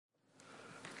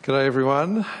G'day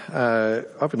everyone.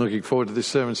 I've been looking forward to this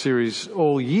sermon series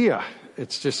all year.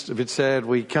 It's just a bit sad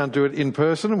we can't do it in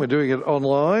person and we're doing it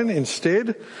online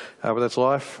instead, but that's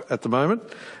life at the moment.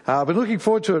 I've been looking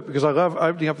forward to it because I love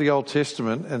opening up the Old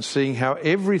Testament and seeing how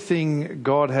everything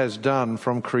God has done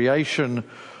from creation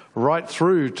right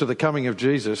through to the coming of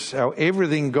Jesus, how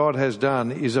everything God has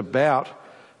done is about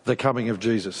the coming of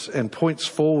Jesus and points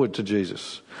forward to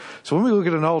Jesus. So when we look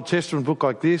at an Old Testament book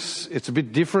like this, it's a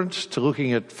bit different to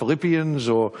looking at Philippians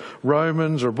or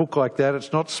Romans or a book like that.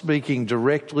 It's not speaking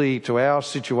directly to our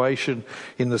situation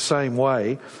in the same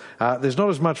way. There's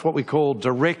not as much what we call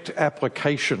direct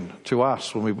application to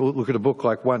us when we look at a book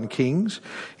like 1 Kings.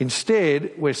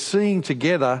 Instead, we're seeing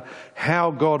together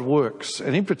how God works.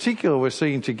 And in particular, we're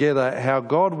seeing together how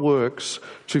God works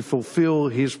to fulfill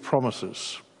his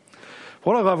promises.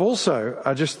 What I love also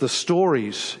are just the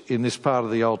stories in this part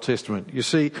of the Old Testament. You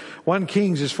see, 1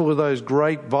 Kings is full of those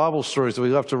great Bible stories that we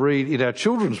love to read in our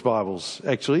children's Bibles,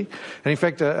 actually. And in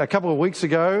fact, a couple of weeks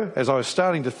ago, as I was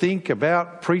starting to think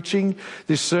about preaching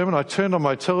this sermon, I turned on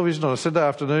my television on a Saturday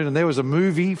afternoon and there was a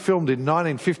movie filmed in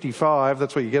 1955.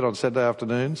 That's what you get on Saturday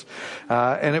afternoons.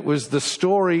 And it was the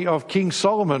story of King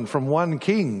Solomon from 1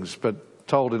 Kings, but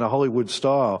told in a Hollywood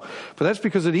style. But that's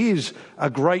because it is a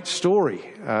great story.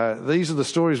 These are the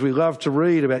stories we love to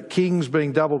read about kings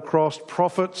being double-crossed,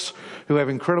 prophets who have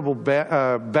incredible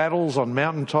battles on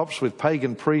mountaintops with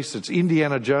pagan priests. It's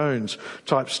Indiana Jones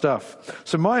type stuff.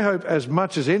 So my hope, as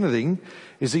much as anything,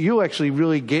 is that you'll actually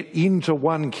really get into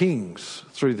 1 Kings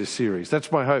through this series.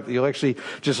 That's my hope, that you'll actually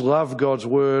just love God's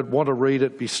word, want to read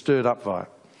it, be stirred up by it.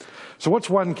 So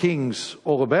what's 1 Kings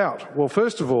all about? Well,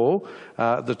 first of all,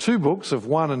 the two books of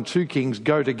 1 and 2 Kings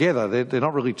go together. They're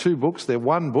not really two books, they're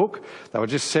one book. They were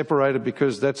just separated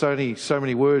because that's only so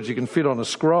many words you can fit on a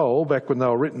scroll back when they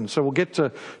were written. So we'll get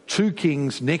to 2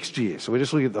 Kings next year. So we're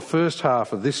just looking at the first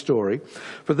half of this story.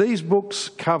 But these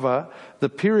books cover the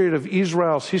period of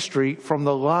Israel's history from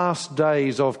the last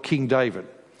days of King David.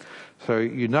 So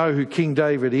you know who King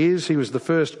David is. He was the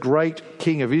first great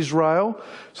king of Israel.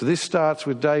 So this starts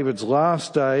with David's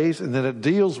last days, and then it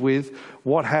deals with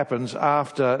what happens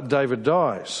after David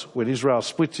dies. When Israel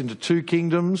splits into two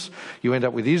kingdoms, you end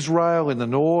up with Israel in the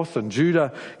north and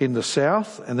Judah in the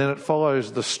south, and then it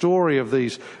follows the story of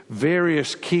these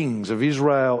various kings of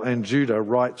Israel and Judah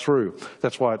right through.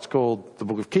 That's why it's called the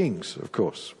Book of Kings, of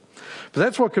course. But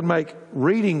that's what can make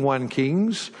reading 1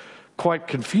 Kings quite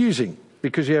confusing,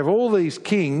 because you have all these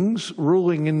kings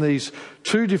ruling in these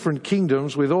two different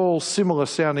kingdoms with all similar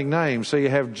sounding names. So you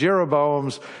have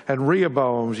Jeroboams and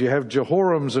Rehoboams, you have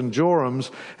Jehorams and Jorams,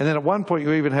 and then at one point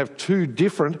you even have two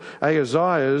different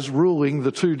Ahaziahs ruling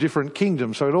the two different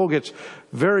kingdoms. So it all gets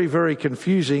very, very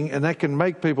confusing, and that can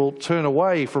make people turn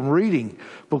away from reading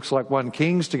books like 1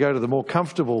 Kings to go to the more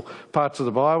comfortable parts of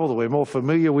the Bible that we're more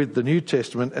familiar with, the New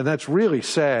Testament, and that's really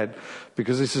sad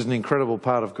because this is an incredible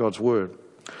part of God's Word.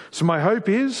 So my hope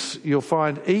is you'll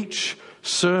find each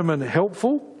sermon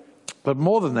helpful, but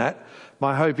more than that,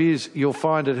 my hope is you'll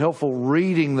find it helpful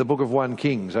reading the book of 1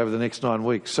 Kings over the next 9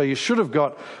 weeks. So you should have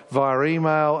got via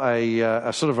email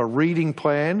a sort of a reading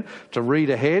plan to read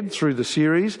ahead through the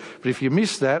series. But if you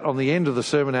miss that, on the end of the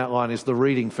sermon outline is the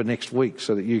reading for next week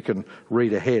so that you can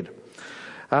read ahead.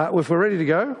 If we're ready to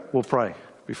go, we'll pray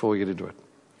before we get into it.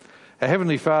 Our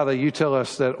Heavenly Father, you tell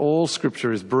us that all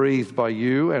Scripture is breathed by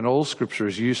you and all Scripture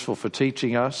is useful for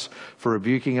teaching us, for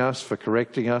rebuking us, for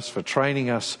correcting us, for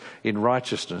training us in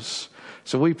righteousness.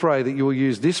 So we pray that you will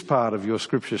use this part of your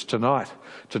Scriptures tonight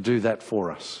to do that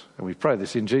for us. And we pray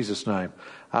this in Jesus' name.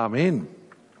 Amen.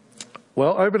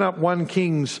 Well, open up 1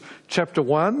 Kings chapter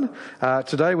 1.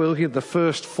 Today we're looking at the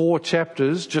first 4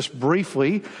 chapters just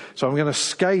briefly. So I'm going to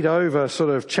skate over sort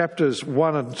of chapters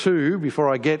 1 and 2 before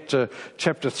I get to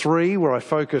chapter 3 where I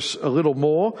focus a little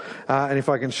more. And if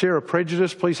I can share a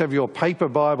prejudice, please have your paper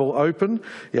Bible open.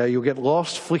 Yeah, you'll get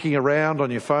lost flicking around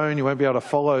on your phone. You won't be able to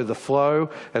follow the flow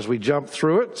as we jump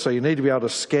through it. So you need to be able to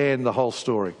scan the whole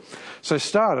story. So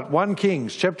start at 1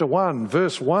 Kings chapter 1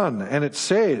 verse 1, and it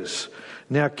says,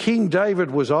 "Now King David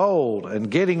was old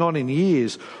and getting on in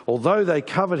years. Although they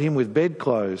covered him with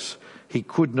bedclothes, he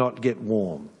could not get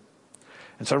warm."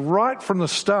 And so right from the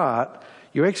start,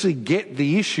 you actually get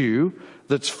the issue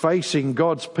that's facing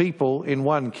God's people in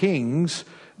 1 Kings.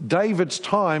 David's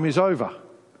time is over.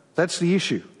 That's the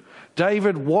issue.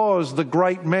 David was the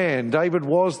great man. David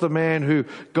was the man who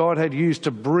God had used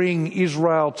to bring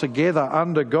Israel together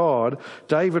under God.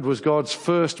 David was God's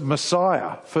first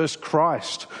Messiah, first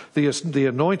Christ, the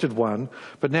anointed one.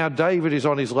 But now David is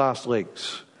on his last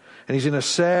legs. And he's in a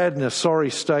sad and a sorry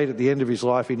state at the end of his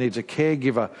life. He needs a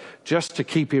caregiver just to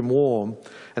keep him warm.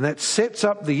 And that sets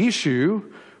up the issue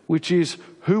which is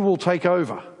who will take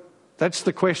over? That's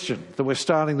the question that we're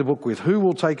starting the book with. Who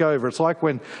will take over? It's like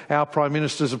when our Prime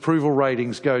Minister's approval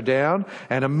ratings go down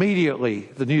and immediately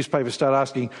the newspapers start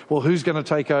asking, well, who's going to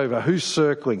take over? Who's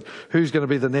circling? Who's going to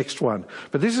be the next one?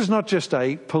 But this is not just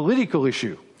a political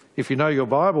issue, if you know your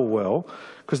Bible well,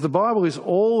 because the Bible is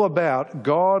all about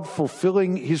God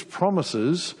fulfilling his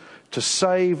promises to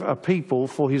save a people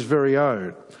for his very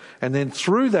own. And then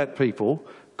through that people,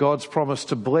 God's promise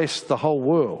to bless the whole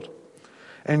world.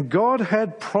 And God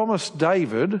had promised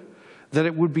David that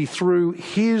it would be through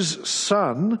his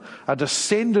son, a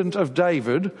descendant of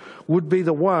David, would be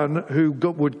the one who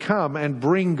would come and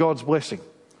bring God's blessing.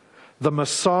 The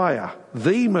Messiah,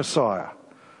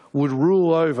 would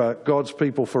rule over God's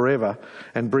people forever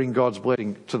and bring God's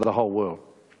blessing to the whole world.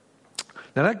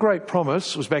 Now that great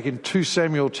promise was back in 2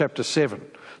 Samuel chapter 7.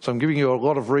 So I'm giving you a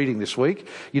lot of reading this week.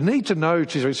 You need to know,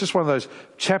 it's just one of those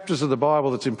chapters of the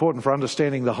Bible that's important for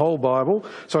understanding the whole Bible.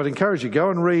 So I'd encourage you, go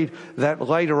and read that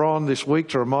later on this week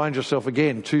to remind yourself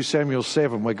again, 2 Samuel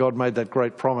 7, where God made that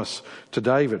great promise to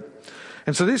David.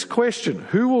 And so this question,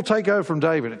 who will take over from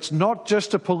David? It's not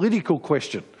just a political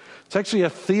question. It's actually a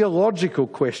theological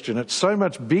question. It's so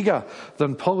much bigger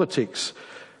than politics.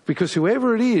 Because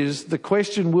whoever it is, the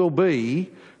question will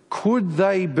be, could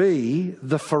they be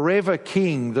the forever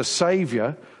king, the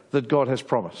saviour that God has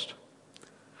promised?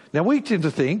 Now we tend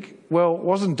to think, well,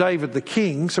 wasn't David the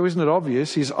king, so isn't it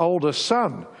obvious his oldest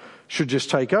son should just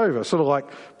take over? Sort of like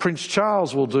Prince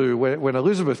Charles will do when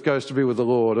Elizabeth goes to be with the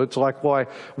Lord. It's like why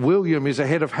William is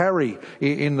ahead of Harry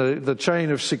in the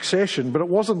chain of succession, but it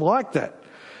wasn't like that.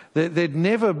 There'd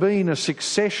never been a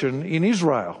succession in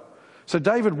Israel. So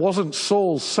David wasn't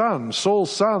Saul's son.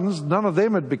 Saul's sons, none of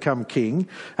them had become king.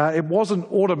 It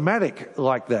wasn't automatic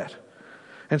like that.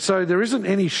 And so there isn't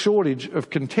any shortage of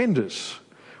contenders,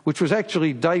 which was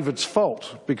actually David's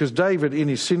fault, because David in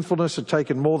his sinfulness had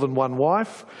taken more than one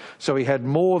wife, so he had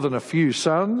more than a few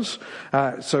sons.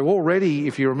 So already,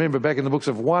 if you remember back in the books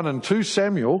of 1 and 2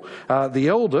 Samuel, the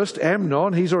eldest,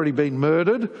 Amnon, he's already been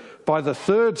murdered by the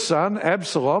third son,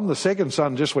 Absalom. The second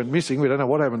son just went missing. We don't know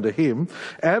what happened to him.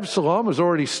 Absalom has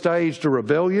already staged a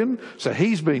rebellion, so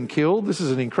he's been killed. This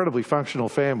is an incredibly functional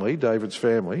family, David's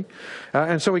family.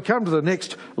 And so we come to the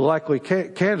next likely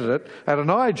candidate,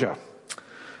 Adonijah.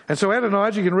 And so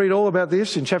Adonijah, you can read all about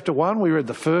this in chapter 1. We read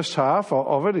the first half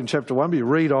of it in chapter 1, but you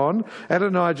read on.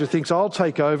 Adonijah thinks, I'll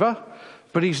take over,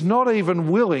 but he's not even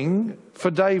willing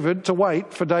for David to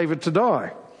wait for David to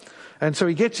die. And so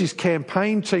he gets his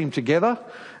campaign team together,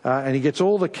 and he gets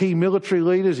all the key military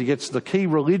leaders, he gets the key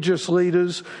religious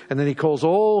leaders, and then he calls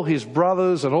all his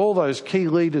brothers and all those key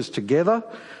leaders together,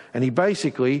 and he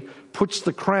basically puts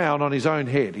the crown on his own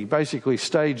head. He basically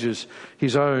stages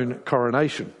his own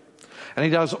coronation. And he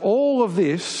does all of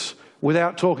this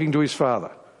without talking to his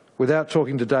father, without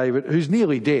talking to David, who's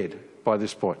nearly dead by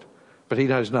this point, but he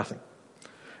knows nothing.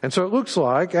 And so it looks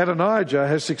like Adonijah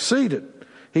has succeeded.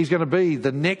 He's going to be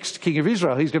the next king of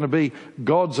Israel. He's going to be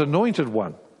God's anointed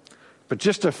one. But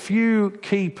just a few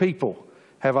key people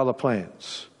have other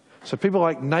plans. So people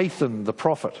like Nathan, the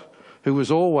prophet, who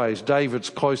was always David's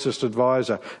closest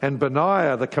advisor, and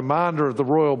Benaiah, the commander of the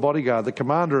royal bodyguard, the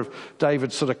commander of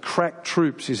David's sort of crack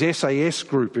troops, his SAS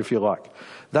group, if you like.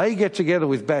 They get together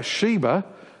with Bathsheba,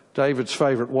 David's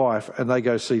favourite wife, and they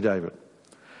go see David.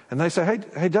 And they say,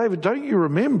 hey David, don't you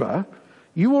remember,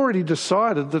 you already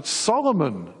decided that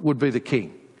Solomon would be the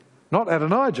king, not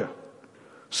Adonijah.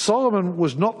 Solomon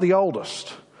was not the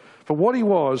oldest, but what he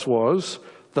was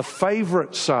the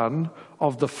favourite son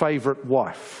of the favourite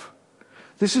wife.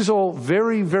 This is all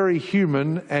very, very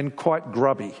human and quite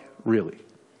grubby, really.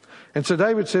 And so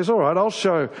David says, all right, I'll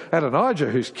show Adonijah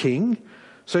who's king.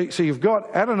 So you've got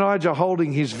Adonijah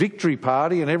holding his victory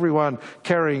party and everyone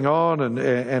carrying on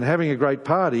and having a great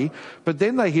party. But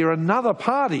then they hear another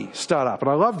party start up. And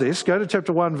I love this. Go to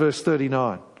chapter 1, verse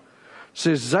 39. It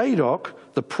says,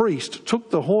 Zadok, the priest,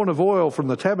 took the horn of oil from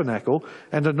the tabernacle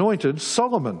and anointed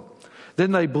Solomon.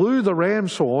 Then they blew the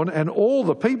ram's horn, and all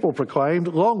the people proclaimed,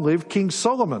 long live King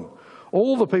Solomon.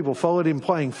 All the people followed him,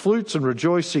 playing flutes and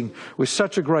rejoicing with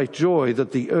such a great joy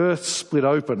that the earth split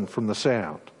open from the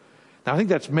sound. Now, I think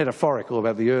that's metaphorical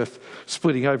about the earth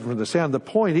splitting open from the sound. The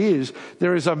point is,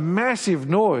 there is a massive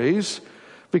noise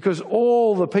because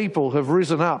all the people have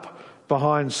risen up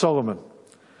behind Solomon.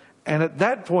 And at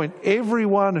that point,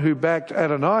 everyone who backed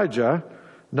Adonijah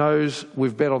knows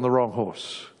we've bet on the wrong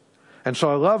horse. And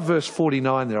so I love verse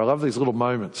 49 there. I love these little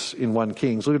moments in 1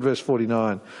 Kings. Look at verse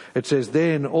 49. It says,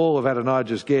 then all of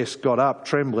Adonijah's guests got up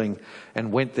trembling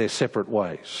and went their separate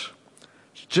ways.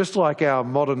 Just like our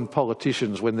modern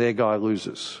politicians when their guy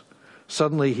loses.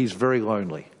 Suddenly he's very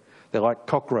lonely. They're like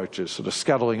cockroaches sort of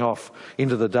scuttling off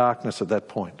into the darkness at that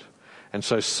point. And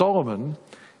so Solomon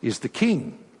is the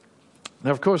king.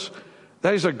 Now, of course,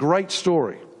 that is a great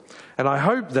story. And I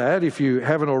hope that if you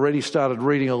haven't already started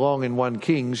reading along in 1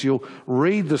 Kings, you'll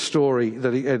read the story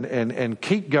and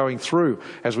keep going through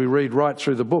as we read right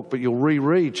through the book. But you'll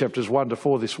reread chapters 1 to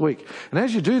 4 this week. And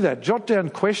as you do that, jot down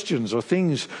questions or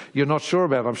things you're not sure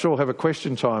about. I'm sure we'll have a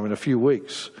question time in a few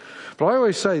weeks. But I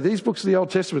always say these books of the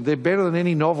Old Testament, they're better than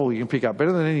any novel you can pick up,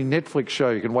 better than any Netflix show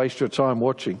you can waste your time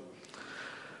watching.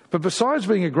 But besides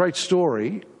being a great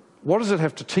story, what does it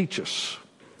have to teach us,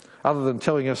 other than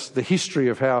telling us the history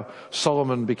of how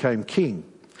Solomon became king?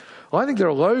 Well, I think there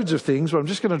are loads of things, but I'm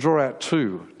just going to draw out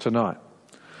 2 tonight.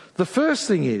 The first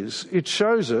thing is, it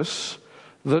shows us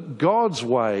that God's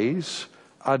ways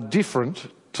are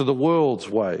different to the world's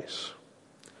ways.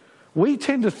 We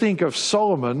tend to think of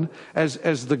Solomon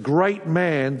as the great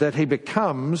man that he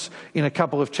becomes in a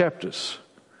couple of chapters.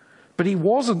 But he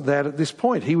wasn't that at this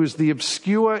point. He was the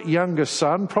obscure younger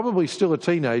son, probably still a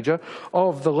teenager,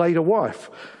 of the later wife.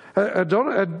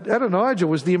 Adonijah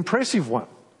was the impressive one.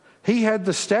 He had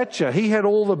the stature, he had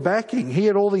all the backing, he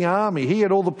had all the army, he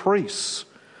had all the priests.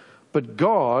 But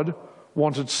God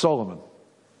wanted Solomon.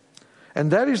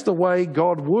 And that is the way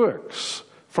God works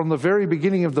from the very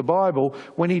beginning of the Bible,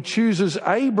 when he chooses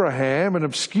Abraham, an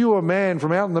obscure man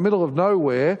from out in the middle of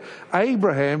nowhere,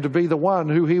 Abraham to be the one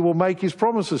who he will make his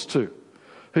promises to,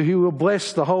 who he will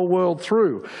bless the whole world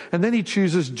through. And then he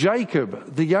chooses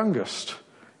Jacob, the youngest,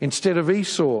 instead of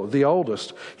Esau, the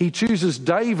oldest. He chooses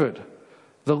David,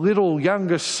 the little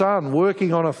youngest son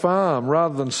working on a farm,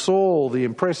 rather than Saul, the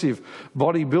impressive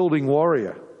bodybuilding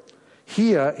warrior.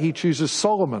 Here he chooses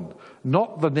Solomon,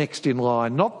 not the next in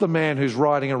line, not the man who's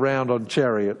riding around on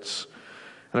chariots.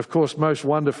 And of course, most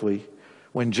wonderfully,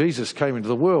 when Jesus came into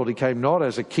the world, he came not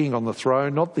as a king on the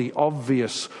throne, not the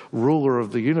obvious ruler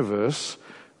of the universe,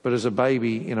 but as a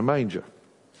baby in a manger.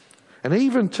 And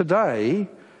even today,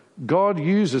 God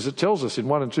uses, it tells us in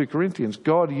 1 and 2 Corinthians,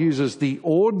 God uses the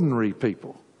ordinary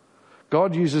people.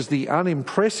 God uses the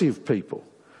unimpressive people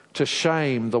to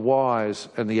shame the wise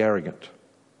and the arrogant.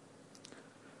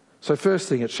 So first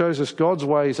thing, it shows us God's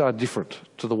ways are different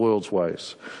to the world's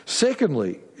ways.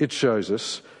 Secondly, it shows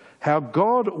us how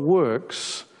God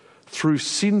works through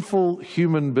sinful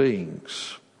human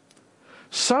beings.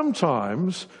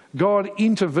 Sometimes God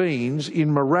intervenes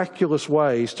in miraculous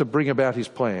ways to bring about his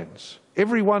plans.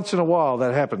 Every once in a while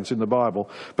that happens in the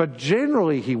Bible. But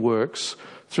generally he works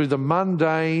through the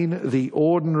mundane, the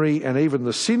ordinary, and even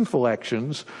the sinful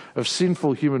actions of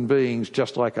sinful human beings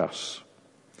just like us.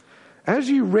 As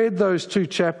you read those 2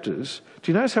 chapters,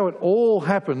 do you notice how it all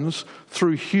happens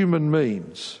through human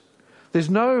means? There's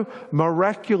no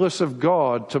miraculous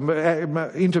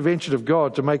intervention of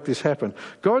God to make this happen.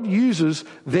 God uses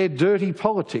their dirty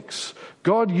politics.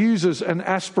 God uses an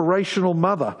aspirational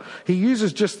mother. He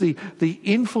uses just the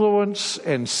influence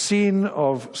and sin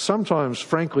of sometimes,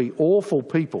 frankly, awful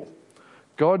people.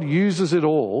 God uses it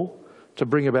all to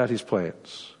bring about his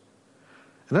plans.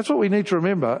 And that's what we need to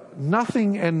remember.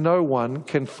 Nothing and no one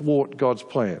can thwart God's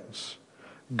plans.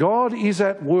 God is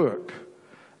at work,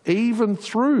 even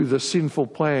through the sinful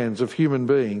plans of human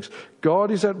beings.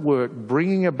 God is at work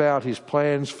bringing about his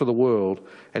plans for the world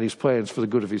and his plans for the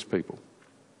good of his people.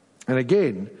 And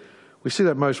again, we see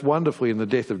that most wonderfully in the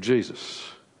death of Jesus.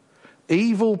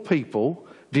 Evil people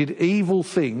did evil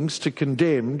things to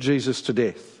condemn Jesus to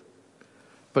death.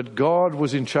 But God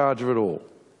was in charge of it all.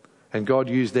 And God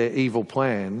used their evil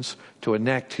plans to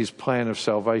enact his plan of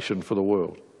salvation for the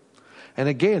world. And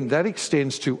again, that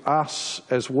extends to us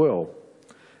as well.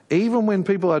 Even when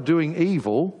people are doing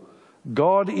evil,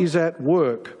 God is at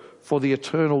work for the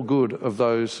eternal good of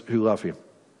those who love him.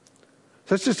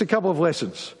 So that's just a couple of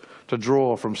lessons to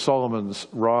draw from Solomon's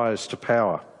rise to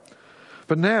power.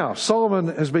 But now, Solomon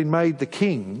has been made the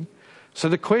king. So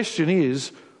the question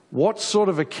is, what sort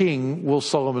of a king will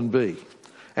Solomon be?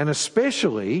 And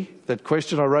especially, that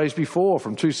question I raised before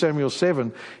from 2 Samuel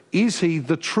 7, is he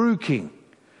the true king?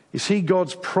 Is he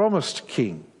God's promised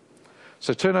king?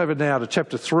 So turn over now to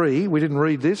chapter 3. We didn't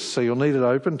read this, so you'll need it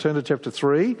open. Turn to chapter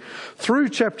 3. Through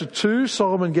chapter 2,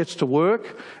 Solomon gets to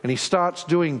work and he starts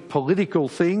doing political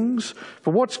things.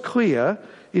 But what's clear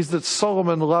is that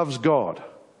Solomon loves God.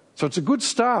 So it's a good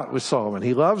start with Solomon.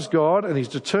 He loves God and he's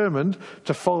determined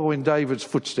to follow in David's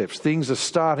footsteps. Things are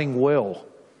starting well.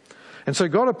 And so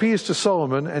God appears to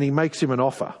Solomon and he makes him an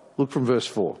offer. Look from verse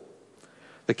 4.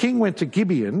 The king went to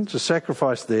Gibeon to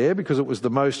sacrifice there because it was the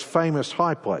most famous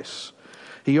high place.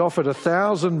 He offered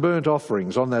 1,000 burnt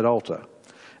offerings on that altar.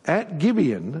 At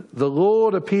Gibeon, the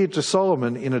Lord appeared to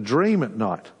Solomon in a dream at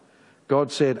night.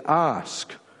 God said,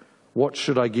 "Ask, What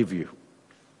should I give you?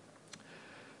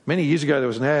 Many years ago, there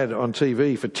was an ad on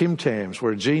TV for Tim Tams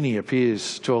where a genie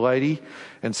appears to a lady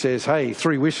and says, hey,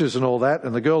 3 wishes and all that.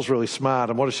 And the girl's really smart.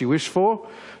 And what does she wish for?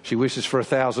 She wishes for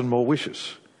 1,000 more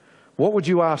wishes. What would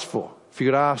you ask for if you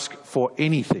could ask for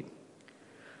anything?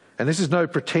 And this is no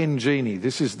pretend genie.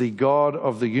 This is the God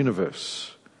of the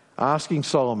universe asking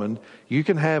Solomon, you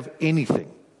can have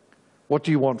anything. What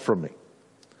do you want from me?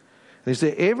 And is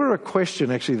there ever a question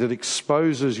actually that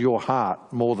exposes your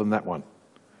heart more than that one?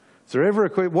 Is there ever a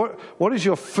question? What is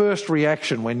your first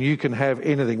reaction when you can have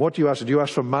anything? What do you ask? Do you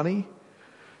ask for money?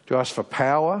 Do you ask for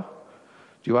power?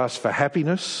 Do you ask for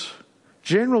happiness?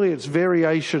 Generally, it's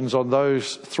variations on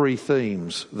those 3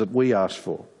 themes that we ask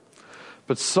for.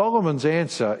 But Solomon's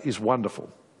answer is wonderful.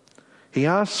 He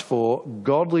asks for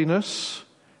godliness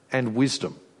and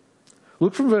wisdom.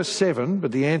 Look from verse 7,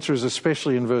 but the answer is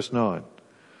especially in verse 9.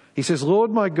 He says,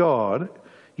 Lord my God,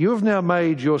 you have now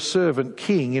made your servant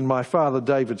king in my father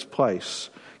David's place.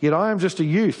 Yet I am just a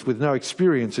youth with no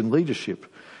experience in leadership.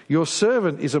 Your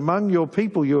servant is among your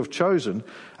people you have chosen,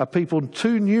 a people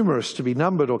too numerous to be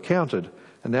numbered or counted.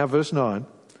 And now verse 9.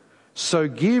 So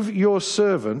give your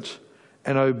servant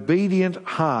an obedient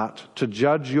heart to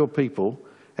judge your people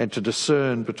and to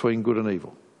discern between good and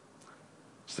evil.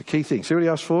 It's the key thing. See what he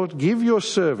asked for? Give your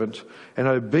servant an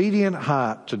obedient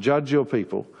heart to judge your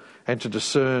people and to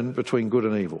discern between good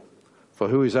and evil. For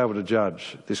who is able to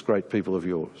judge this great people of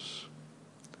yours?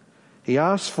 He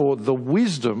asks for the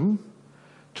wisdom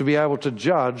to be able to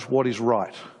judge what is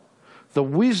right. The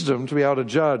wisdom to be able to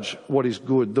judge what is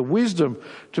good. The wisdom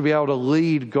to be able to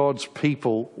lead God's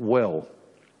people well.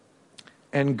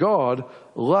 And God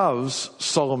loves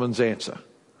Solomon's answer.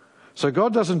 So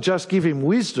God doesn't just give him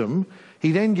wisdom,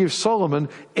 he then gives Solomon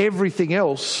everything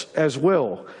else as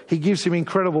well. He gives him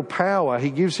incredible power,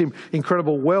 he gives him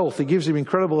incredible wealth, he gives him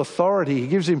incredible authority, he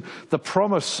gives him the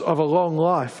promise of a long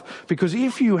life. Because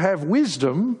if you have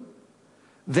wisdom,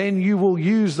 then you will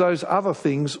use those other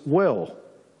things well.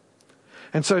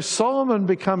 And so Solomon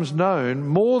becomes known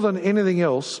more than anything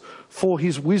else for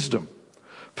his wisdom.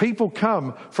 People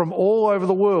come from all over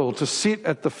the world to sit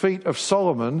at the feet of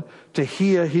Solomon to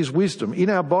hear his wisdom. In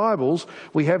our Bibles,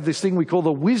 we have this thing we call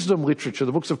the wisdom literature,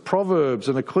 the books of Proverbs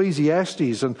and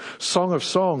Ecclesiastes and Song of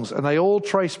Songs, and they all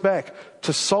trace back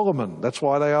to Solomon. That's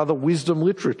why they are the wisdom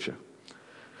literature.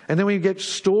 And then we get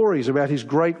stories about his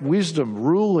great wisdom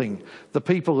ruling the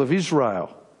people of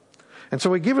Israel. And so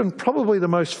we're given probably the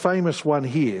most famous one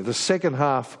here, the second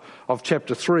half of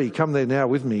chapter 3. Come there now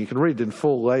with me. You can read it in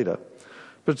full later.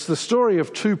 But it's the story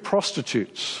of 2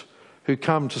 prostitutes who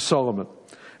come to Solomon.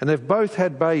 And they've both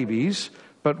had babies,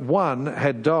 but one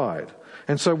had died.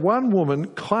 And so one woman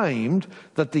claimed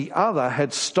that the other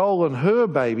had stolen her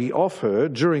baby off her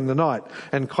during the night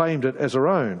and claimed it as her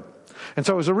own. And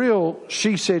so it was a real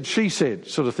she said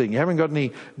sort of thing. You haven't got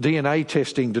any DNA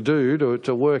testing to do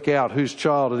to work out whose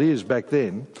child it is back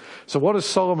then. So what does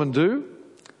Solomon do?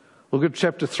 Look at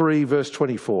chapter 3, verse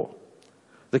 24.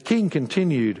 The king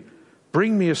continued,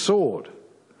 "Bring me a sword."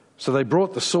 So they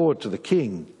brought the sword to the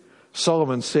king.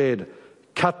 Solomon said,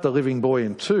 "Cut the living boy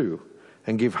in 2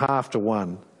 and give half to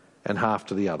one and half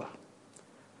to the other."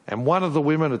 And one of the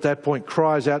women at that point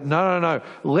cries out, No,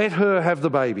 let her have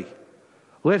the baby.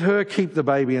 Let her keep the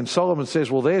baby. And Solomon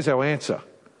says, well, there's our answer.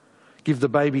 Give the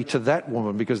baby to that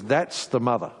woman because that's the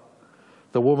mother,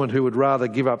 the woman who would rather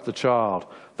give up the child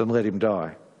than let him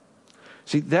die.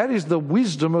 See, that is the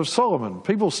wisdom of Solomon.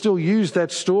 People still use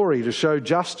that story to show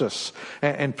justice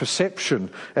and perception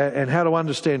and how to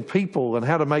understand people and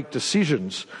how to make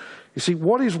decisions. You see,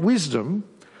 what is wisdom?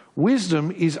 Wisdom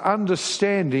is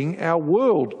understanding our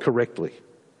world correctly.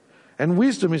 And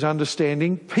wisdom is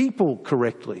understanding people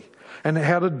correctly and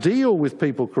how to deal with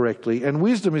people correctly. And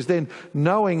wisdom is then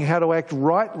knowing how to act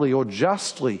rightly or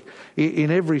justly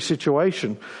in every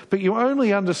situation. But you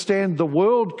only understand the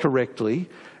world correctly,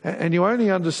 and you only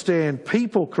understand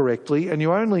people correctly, and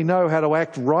you only know how to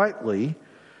act rightly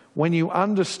when you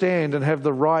understand and have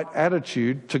the right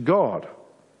attitude to God.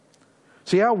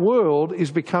 See, our world is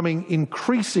becoming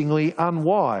increasingly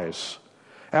unwise.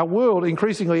 Our world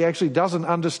increasingly actually doesn't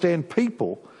understand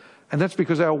people, and that's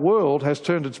because our world has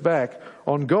turned its back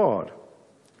on God.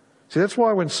 See, that's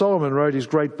why when Solomon wrote his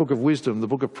great book of wisdom, the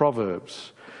book of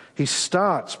Proverbs, he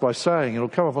starts by saying, it'll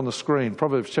come up on the screen,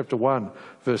 Proverbs chapter 1,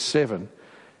 verse 7,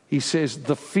 he says,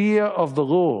 "The fear of the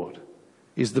Lord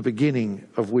is the beginning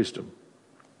of wisdom."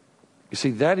 You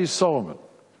see, that is Solomon.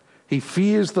 He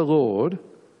fears the Lord,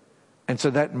 and so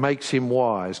that makes him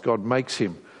wise. God makes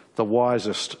him the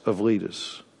wisest of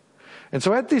leaders. And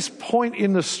so at this point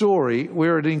in the story,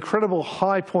 we're at an incredible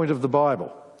high point of the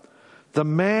Bible. The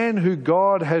man who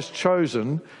God has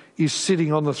chosen is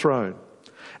sitting on the throne.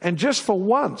 And just for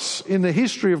once in the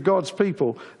history of God's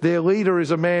people, their leader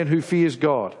is a man who fears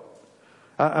God,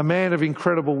 a man of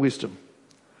incredible wisdom.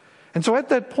 And so at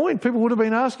that point, people would have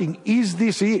been asking, is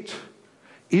this it?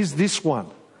 Is this one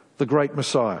the great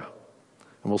Messiah?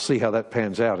 And we'll see how that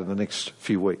pans out in the next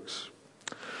few weeks.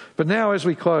 But now as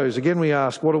we close, again we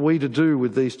ask, what are we to do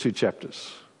with these two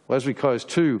chapters? Well, as we close,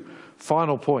 two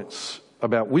final points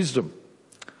about wisdom.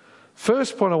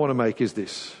 First point I want to make is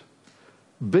this.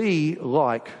 Be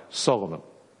like Solomon.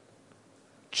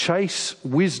 Chase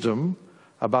wisdom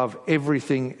above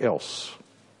everything else.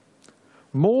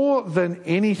 More than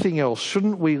anything else,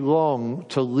 shouldn't we long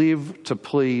to live to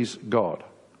please God?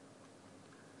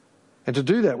 And to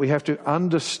do that, we have to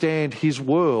understand his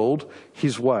world,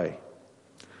 his way.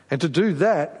 And to do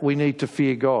that, we need to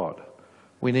fear God.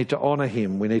 We need to honour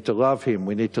him. We need to love him.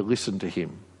 We need to listen to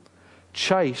him.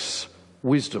 Chase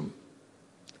wisdom.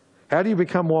 How do you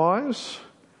become wise?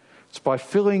 It's by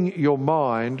filling your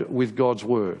mind with God's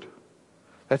word.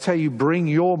 That's how you bring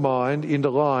your mind into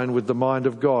line with the mind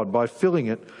of God, by filling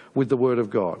it with the word of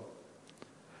God.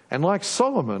 And like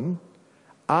Solomon,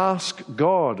 ask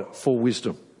God for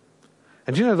wisdom.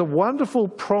 And you know, the wonderful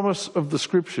promise of the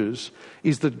scriptures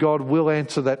is that God will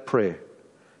answer that prayer.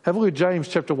 Have a look at James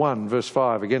chapter 1, verse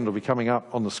 5. Again, it'll be coming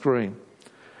up on the screen.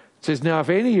 It says, now if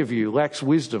any of you lacks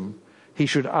wisdom, he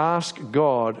should ask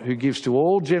God, who gives to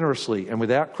all generously and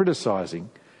without criticising,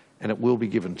 and it will be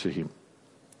given to him.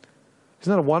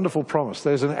 Isn't that a wonderful promise?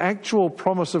 There's an actual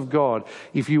promise of God.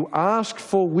 If you ask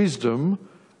for wisdom,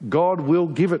 God will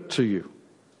give it to you.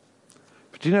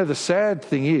 But you know, the sad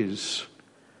thing is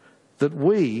that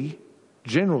we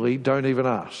generally don't even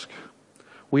ask.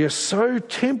 We are so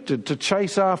tempted to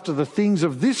chase after the things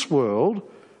of this world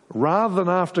rather than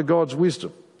after God's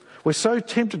wisdom. We're so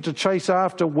tempted to chase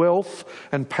after wealth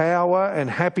and power and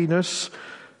happiness.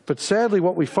 But sadly,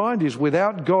 what we find is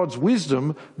without God's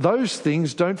wisdom, those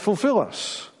things don't fulfill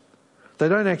us. They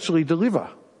don't actually deliver,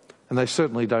 and they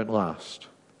certainly don't last.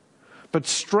 But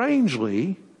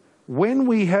strangely, when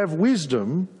we have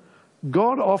wisdom,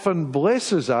 God often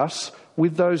blesses us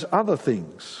with those other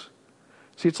things.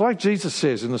 See, it's like Jesus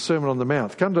says in the Sermon on the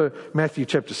Mount. Come to Matthew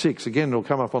chapter 6. Again, it'll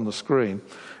come up on the screen.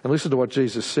 And listen to what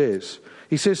Jesus says.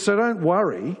 He says, so don't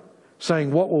worry,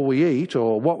 saying, what will we eat,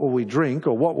 or what will we drink,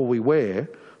 or what will we wear?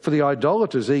 For the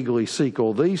idolaters eagerly seek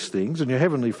all these things, and your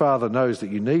heavenly Father knows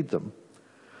that you need them.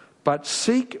 But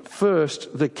seek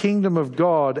first the kingdom of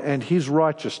God and his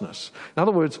righteousness. In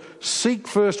other words, seek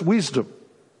first wisdom.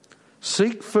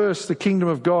 Seek first the kingdom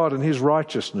of God and his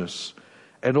righteousness,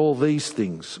 and all these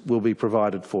things will be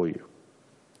provided for you.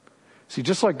 See,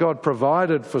 just like God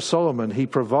provided for Solomon, he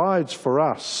provides for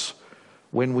us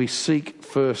when we seek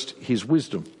first his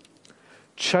wisdom.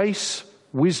 Chase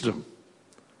wisdom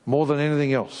more than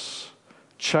anything else.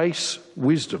 Chase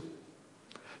wisdom.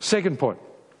 Second point.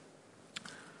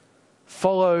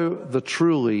 Follow the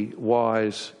truly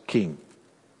wise king.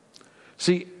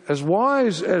 See, as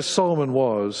wise as Solomon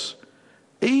was,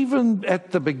 even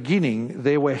at the beginning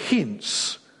there were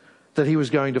hints that he was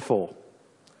going to fall.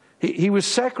 He was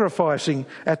sacrificing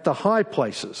at the high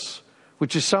places,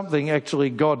 which is something actually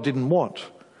God didn't want.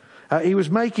 He was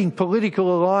making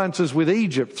political alliances with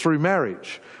Egypt through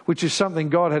marriage, which is something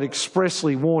God had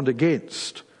expressly warned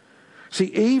against. See,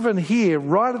 even here,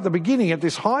 right at the beginning, at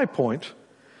this high point,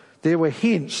 there were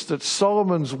hints that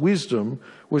Solomon's wisdom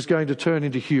was going to turn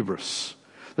into hubris,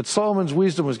 that Solomon's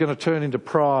wisdom was going to turn into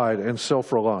pride and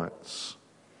self-reliance.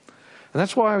 And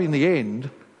that's why in the end,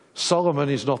 Solomon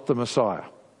is not the Messiah.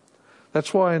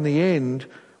 That's why in the end,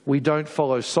 we don't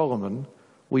follow Solomon,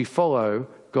 we follow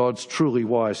God's truly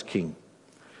wise king.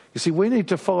 You see, we need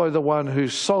to follow the one who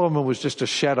Solomon was just a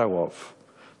shadow of,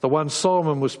 the one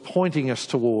Solomon was pointing us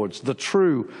towards, the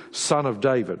true son of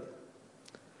David.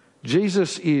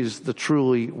 Jesus is the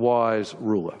truly wise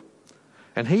ruler.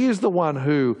 And he is the one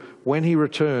who, when he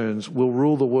returns, will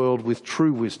rule the world with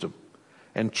true wisdom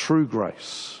and true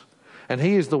grace. And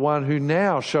he is the one who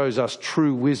now shows us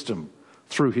true wisdom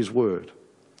through his word.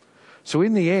 So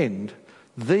in the end,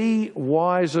 the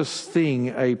wisest thing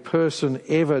a person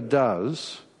ever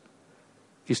does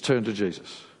is turn to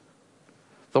Jesus.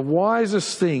 The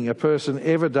wisest thing a person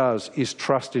ever does is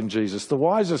trust in Jesus. The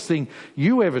wisest thing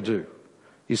you ever do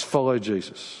is follow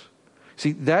Jesus.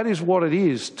 See, that is what it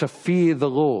is to fear the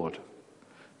Lord.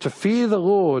 To fear the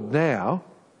Lord now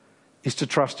is to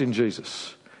trust in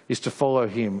Jesus, is to follow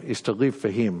him, is to live for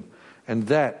him. And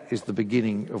that is the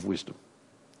beginning of wisdom.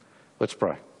 Let's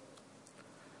pray.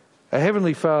 Our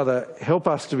Heavenly Father, help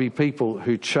us to be people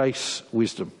who chase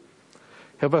wisdom.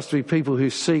 Help us to be people who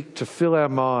seek to fill our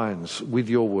minds with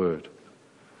your word.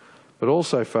 But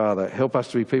also, Father, help us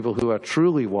to be people who are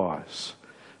truly wise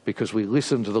because we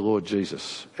listen to the Lord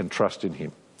Jesus and trust in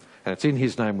him. And it's in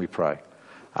his name we pray.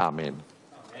 Amen.